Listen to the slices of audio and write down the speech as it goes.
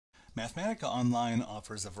Mathematica Online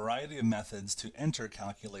offers a variety of methods to enter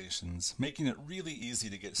calculations, making it really easy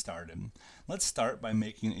to get started. Let's start by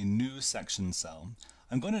making a new section cell.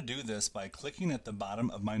 I'm going to do this by clicking at the bottom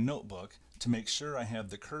of my notebook to make sure I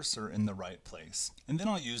have the cursor in the right place. And then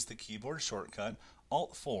I'll use the keyboard shortcut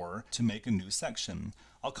Alt-4 to make a new section.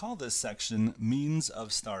 I'll call this section Means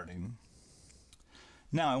of Starting.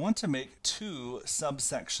 Now I want to make two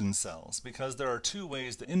subsection cells because there are two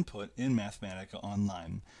ways to input in Mathematica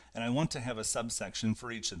Online, and I want to have a subsection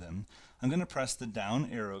for each of them. I'm going to press the down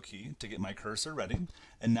arrow key to get my cursor ready,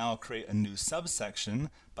 and now I'll create a new subsection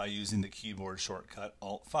by using the keyboard shortcut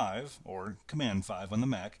Alt-5 or Command 5 on the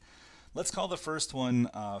Mac. Let's call the first one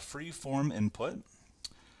Freeform Input.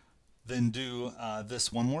 Then do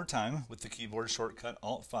this one more time with the keyboard shortcut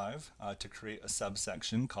Alt-5 to create a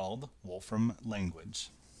subsection called Wolfram Language.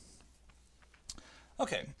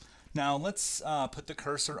 Okay, now let's put the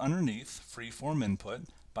cursor underneath Freeform Input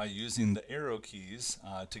by using the arrow keys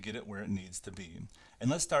to get it where it needs to be. And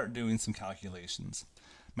let's start doing some calculations.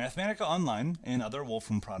 Mathematica Online and other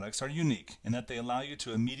Wolfram products are unique in that they allow you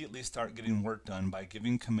to immediately start getting work done by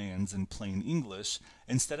giving commands in plain English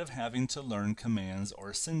instead of having to learn commands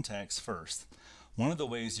or syntax first. One of the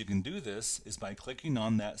ways you can do this is by clicking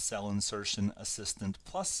on that cell insertion assistant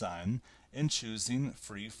plus sign and choosing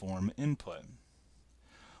Freeform Input.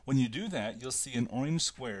 When you do that, you'll see an orange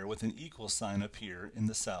square with an equal sign appear in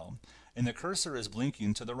the cell, and the cursor is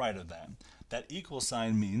blinking to the right of that. That equal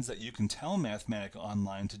sign means that you can tell Mathematica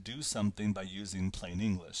Online to do something by using plain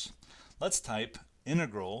English. Let's type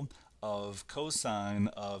integral of cosine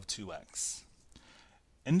of 2x.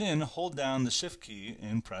 And then hold down the Shift key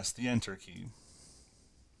and press the Enter key.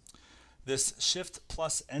 This Shift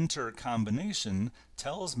plus Enter combination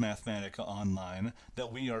tells Mathematica Online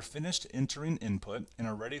that we are finished entering input and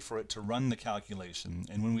are ready for it to run the calculation.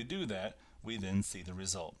 And when we do that, we then see the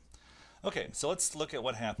result. Okay, so let's look at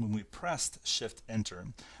what happened when we pressed Shift Enter.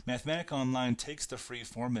 Mathematica Online takes the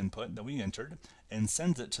freeform input that we entered and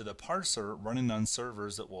sends it to the parser running on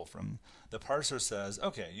servers at Wolfram. The parser says,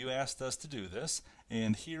 okay, you asked us to do this,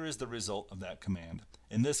 and here is the result of that command.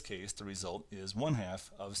 In this case, the result is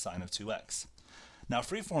 1/2 of sine of 2x. Now,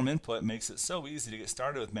 freeform input makes it so easy to get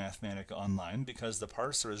started with Mathematica Online because the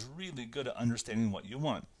parser is really good at understanding what you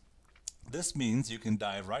want. This means you can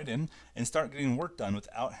dive right in and start getting work done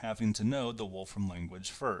without having to know the Wolfram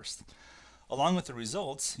language first. Along with the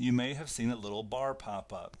results, you may have seen a little bar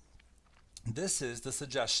pop up. This is the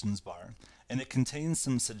suggestions bar, and it contains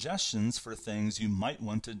some suggestions for things you might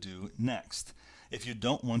want to do next. If you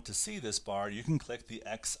don't want to see this bar, you can click the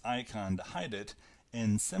X icon to hide it,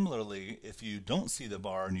 and similarly, if you don't see the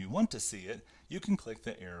bar and you want to see it, you can click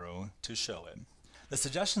the arrow to show it. The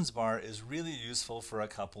suggestions bar is really useful for a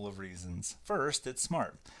couple of reasons. First, it's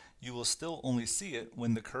smart. You will still only see it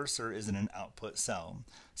when the cursor is in an output cell.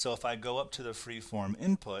 So if I go up to the freeform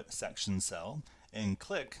input section cell and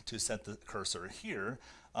click to set the cursor here,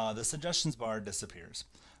 the suggestions bar disappears.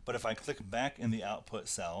 But if I click back in the output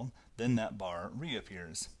cell, then that bar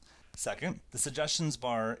reappears. Second, the suggestions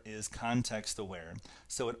bar is context aware,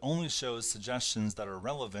 so it only shows suggestions that are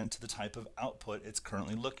relevant to the type of output it's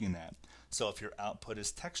currently looking at. So if your output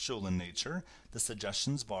is textual in nature, the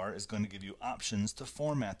suggestions bar is going to give you options to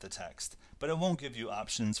format the text, but it won't give you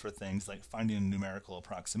options for things like finding a numerical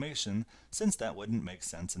approximation, since that wouldn't make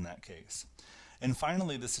sense in that case. And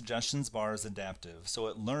finally, the suggestions bar is adaptive, so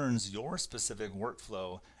it learns your specific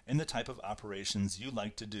workflow and the type of operations you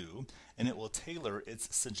like to do, and it will tailor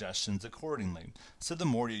its suggestions accordingly. So the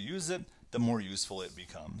more you use it, the more useful it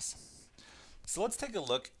becomes. So let's take a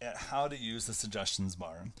look at how to use the suggestions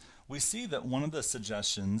bar. We see that one of the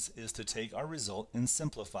suggestions is to take our result and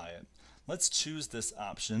simplify it. Let's choose this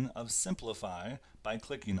option of simplify by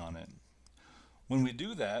clicking on it. When we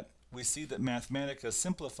do that, we see that Mathematica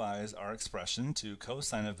simplifies our expression to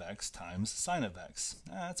cosine of x times sine of x.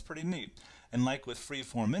 That's pretty neat. And like with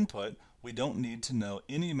freeform input, we don't need to know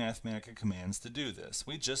any Mathematica commands to do this.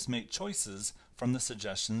 We just make choices from the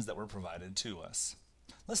suggestions that were provided to us.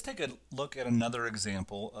 Let's take a look at another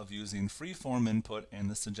example of using freeform input and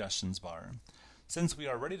the suggestions bar. Since we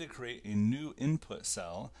are ready to create a new input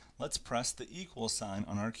cell, let's press the equal sign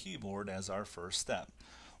on our keyboard as our first step.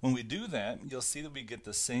 When we do that, you'll see that we get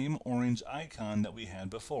the same orange icon that we had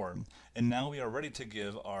before, and now we are ready to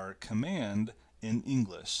give our command in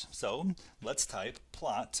English. So let's type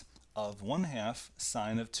plot of 1/2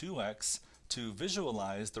 sine of 2x to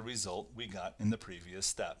visualize the result we got in the previous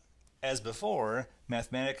step. As before,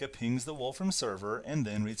 Mathematica pings the Wolfram server and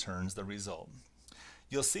then returns the result.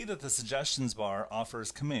 You'll see that the suggestions bar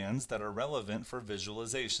offers commands that are relevant for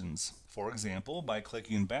visualizations. For example, by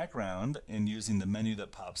clicking background and using the menu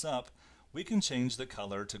that pops up, we can change the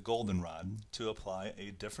color to goldenrod to apply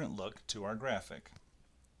a different look to our graphic.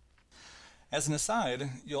 As an aside,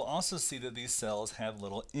 you'll also see that these cells have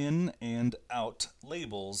little in and out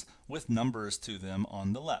labels with numbers to them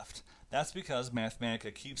on the left. That's because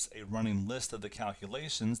Mathematica keeps a running list of the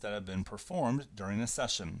calculations that have been performed during a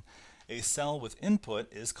session. A cell with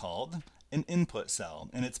input is called an input cell,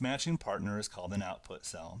 and its matching partner is called an output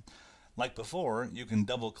cell. Like before, you can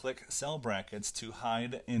double-click cell brackets to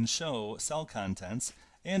hide and show cell contents,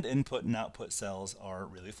 and input and output cells are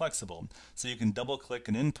really flexible. So you can double-click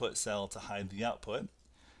an input cell to hide the output.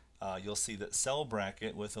 You'll see that cell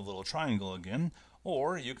bracket with a little triangle again,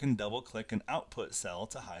 or you can double-click an output cell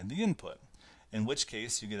to hide the input, in which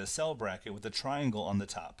case you get a cell bracket with a triangle on the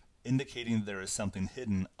top, indicating there is something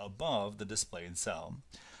hidden above the displayed cell.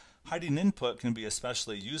 Hiding input can be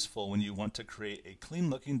especially useful when you want to create a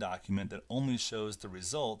clean-looking document that only shows the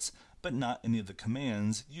results, but not any of the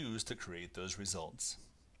commands used to create those results.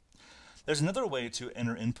 There's another way to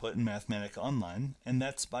enter input in Mathematica Online, and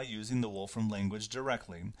that's by using the Wolfram Language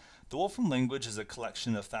directly. The Wolfram Language is a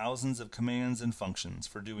collection of thousands of commands and functions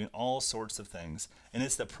for doing all sorts of things, and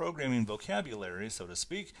it's the programming vocabulary, so to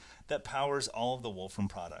speak, that powers all of the Wolfram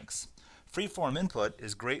products. Freeform Input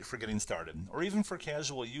is great for getting started, or even for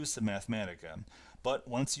casual use of Mathematica. But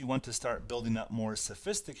once you want to start building up more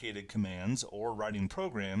sophisticated commands or writing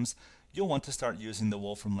programs, you'll want to start using the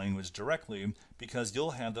Wolfram Language directly because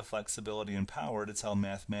you'll have the flexibility and power to tell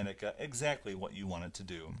Mathematica exactly what you want it to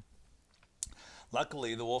do.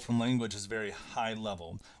 Luckily, the Wolfram Language is very high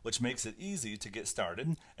level, which makes it easy to get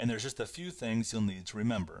started, and there's just a few things you'll need to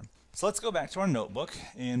remember. So let's go back to our notebook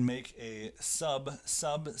and make a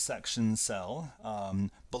subsection cell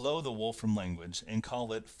below the Wolfram Language and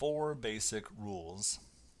call it 4 basic rules.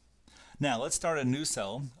 Now let's start a new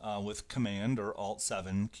cell with Command or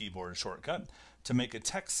Alt-7 keyboard shortcut to make a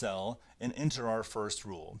text cell and enter our first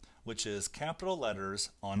rule, which is capital letters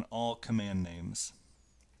on all command names.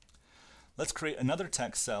 Let's create another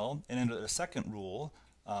text cell and enter the second rule,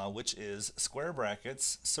 which is square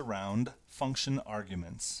brackets surround function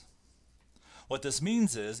arguments. What this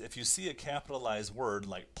means is if you see a capitalized word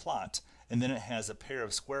like plot and then it has a pair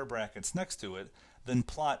of square brackets next to it, then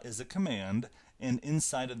plot is a command, and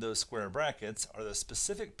inside of those square brackets are the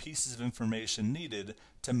specific pieces of information needed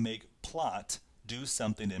to make plot do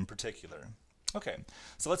something in particular. Okay,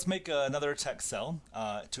 so let's make another text cell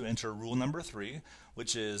to enter rule number 3,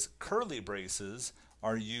 which is curly braces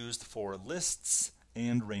are used for lists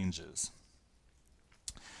and ranges.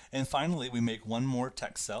 And finally, we make one more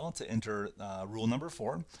text cell to enter rule number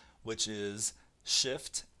 4, which is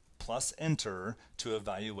shift plus enter to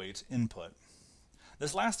evaluate input.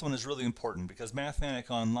 This last one is really important because Mathematica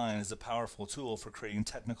Online is a powerful tool for creating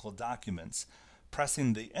technical documents.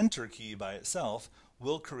 Pressing the enter key by itself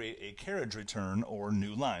will create a carriage return or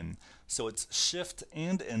new line. So it's shift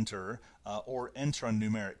and enter or enter on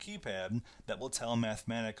numeric keypad that will tell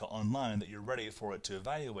Mathematica Online that you're ready for it to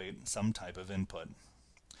evaluate some type of input.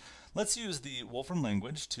 Let's use the Wolfram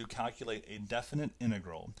Language to calculate a definite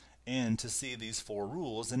integral and to see these 4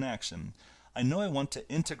 rules in action. I know I want to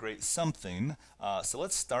integrate something, so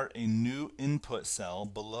let's start a new input cell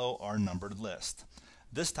below our numbered list.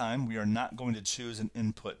 This time we are not going to choose an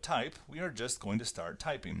input type, we are just going to start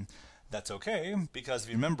typing. That's okay, because if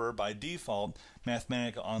you remember, by default,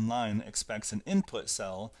 Mathematica Online expects an input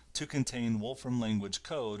cell to contain Wolfram Language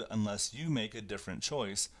code unless you make a different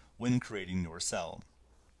choice when creating your cell.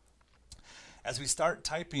 As we start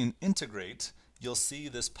typing integrate, you'll see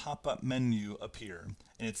this pop-up menu appear,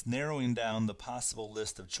 and it's narrowing down the possible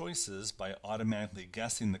list of choices by automatically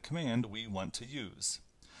guessing the command we want to use.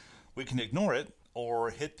 We can ignore it, or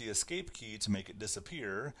hit the escape key to make it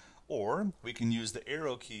disappear, or we can use the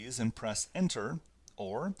arrow keys and press enter,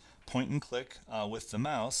 or point and click with the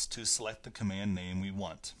mouse to select the command name we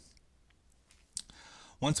want.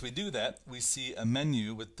 Once we do that, we see a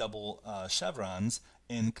menu with double chevrons,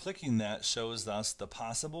 and clicking that shows us the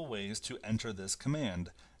possible ways to enter this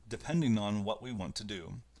command, depending on what we want to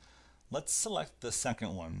do. Let's select the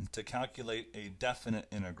second one to calculate a definite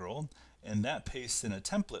integral, and that pastes in a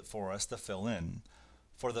template for us to fill in.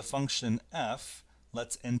 For the function f,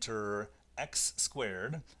 let's enter x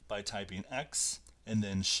squared by typing x and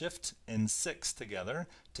then shift and 6 together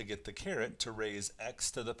to get the caret to raise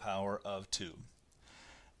x to the power of 2.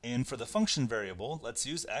 And for the function variable, let's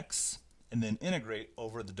use x and then integrate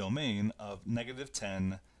over the domain of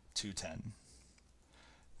 -10 to 10.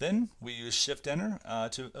 Then we use shift enter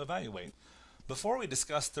to evaluate. Before we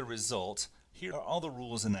discuss the result, Here are all the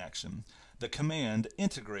rules in action. The command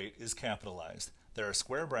integrate is capitalized. There are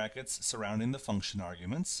square brackets surrounding the function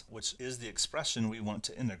arguments, which is the expression we want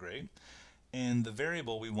to integrate, and the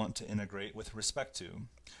variable we want to integrate with respect to.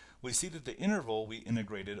 We see that the interval we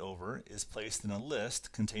integrated over is placed in a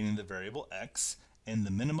list containing the variable x and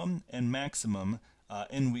the minimum and maximum,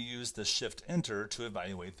 and we use the Shift-Enter to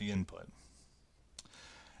evaluate the input.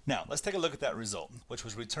 Now, let's take a look at that result, which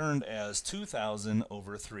was returned as 2,000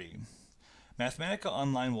 over 3. Mathematica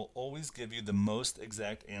Online will always give you the most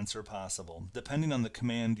exact answer possible, depending on the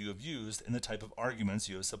command you have used and the type of arguments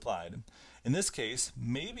you have supplied. In this case,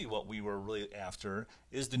 maybe what we were really after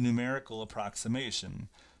is the numerical approximation.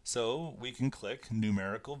 So we can click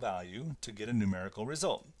numerical value to get a numerical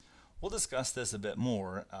result. We'll discuss this a bit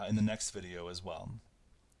more in the next video as well.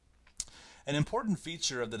 An important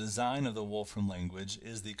feature of the design of the Wolfram language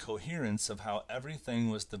is the coherence of how everything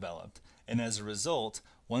was developed, and as a result,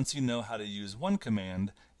 once you know how to use one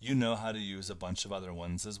command, you know how to use a bunch of other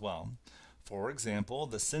ones as well. For example,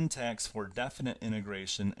 the syntax for definite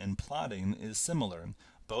integration and plotting is similar.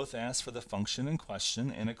 Both ask for the function in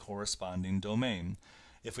question and a corresponding domain.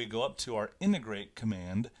 If we go up to our integrate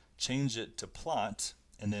command, change it to plot,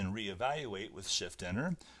 and then reevaluate with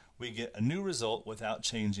Shift-Enter, we get a new result without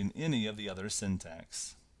changing any of the other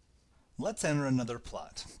syntax. Let's enter another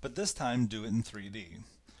plot, but this time do it in 3D.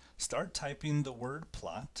 Start typing the word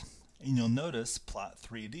plot, and you'll notice Plot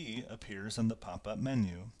 3D appears on the pop-up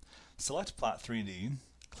menu. Select Plot 3D,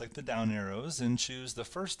 click the down arrows, and choose the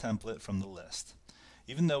first template from the list.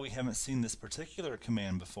 Even though we haven't seen this particular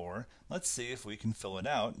command before, let's see if we can fill it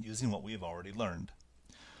out using what we've already learned.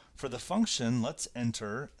 For the function, let's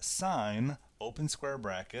enter sine open square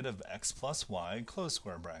bracket of x plus y close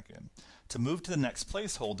square bracket. To move to the next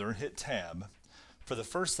placeholder, hit Tab. For the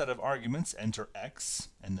first set of arguments, enter x,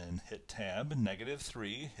 and then hit Tab,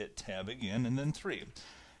 -3, hit Tab again, and then 3.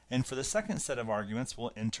 And for the second set of arguments,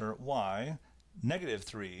 we'll enter y,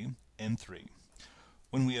 -3, and 3.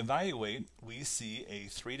 When we evaluate, we see a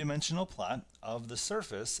three-dimensional plot of the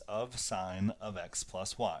surface of sine of x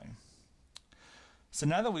plus y. So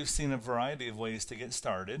now that we've seen a variety of ways to get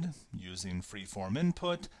started, using Freeform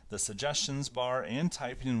Input, the suggestions bar, and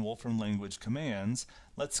typing in Wolfram Language commands,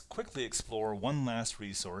 let's quickly explore one last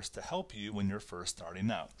resource to help you when you're first starting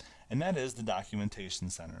out, and that is the Documentation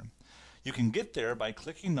Center. You can get there by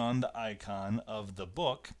clicking on the icon of the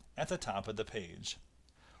book at the top of the page.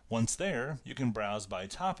 Once there, you can browse by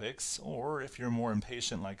topics, or if you're more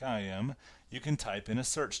impatient like I am, you can type in a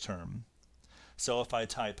search term. So if I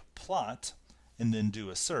type plot, and then do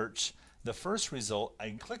a search, the first result I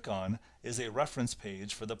click on is a reference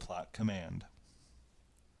page for the plot command.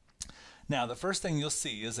 Now the first thing you'll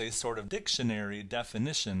see is a sort of dictionary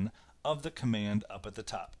definition of the command up at the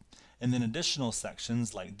top, and then additional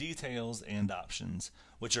sections like details and options,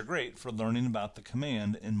 which are great for learning about the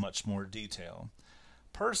command in much more detail.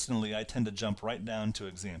 Personally, I tend to jump right down to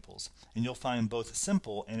examples, and you'll find both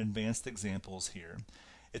simple and advanced examples here.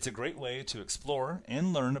 It's a great way to explore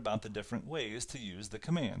and learn about the different ways to use the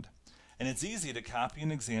command. And it's easy to copy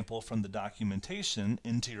an example from the documentation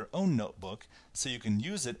into your own notebook so you can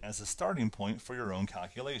use it as a starting point for your own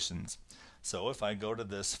calculations. So if I go to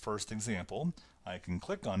this first example, I can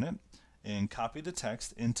click on it and copy the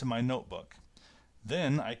text into my notebook.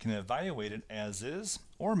 Then I can evaluate it as is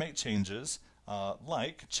or make changes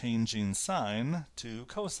like changing sine to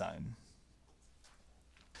cosine.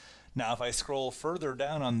 Now if I scroll further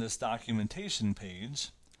down on this documentation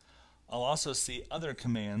page, I'll also see other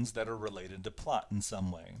commands that are related to plot in some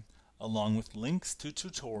way, along with links to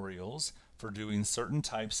tutorials for doing certain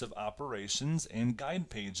types of operations and guide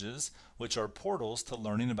pages, which are portals to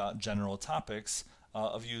learning about general topics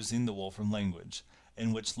of using the Wolfram language,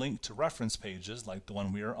 and which link to reference pages like the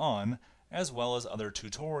one we are on, as well as other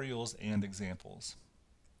tutorials and examples.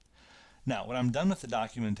 Now, when I'm done with the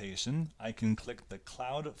documentation, I can click the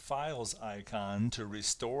Cloud Files icon to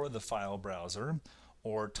restore the file browser,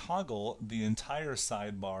 or toggle the entire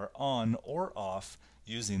sidebar on or off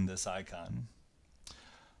using this icon.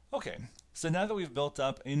 Okay, so now that we've built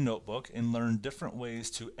up a notebook and learned different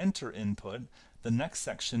ways to enter input, the next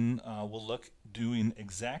section will look doing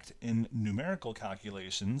exact and numerical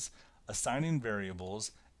calculations, assigning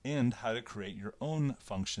variables, and how to create your own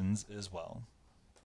functions as well.